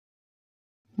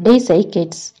Daisy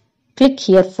Kids. Click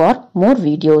here for more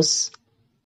videos.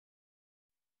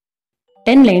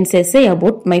 10 lines essay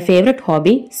about my favorite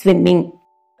hobby, swimming.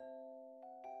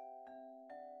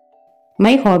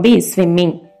 My hobby is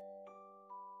swimming.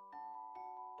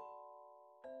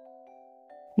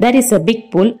 There is a big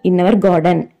pool in our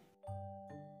garden.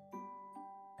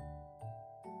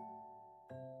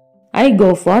 I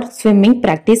go for swimming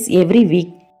practice every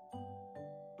week.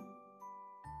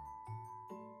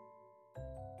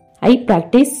 I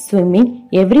practice swimming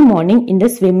every morning in the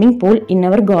swimming pool in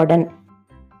our garden.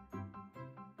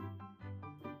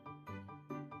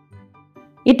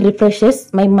 It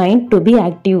refreshes my mind to be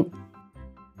active.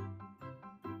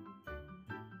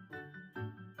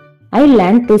 I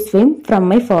learned to swim from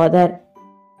my father.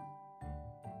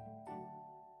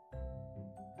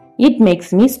 It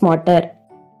makes me smarter.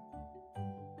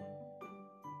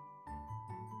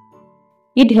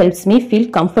 It helps me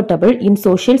feel comfortable in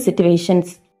social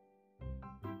situations.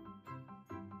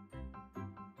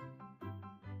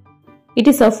 It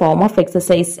is a form of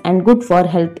exercise and good for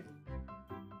health.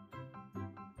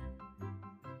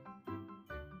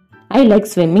 I like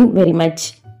swimming very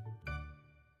much.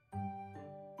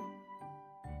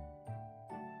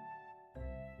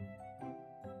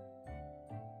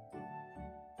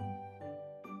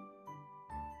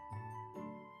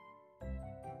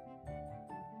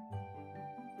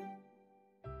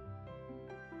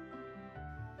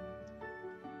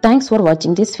 Thanks for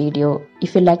watching this video.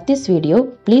 If you like this video,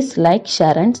 please like,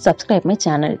 share and subscribe my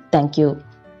channel. Thank you.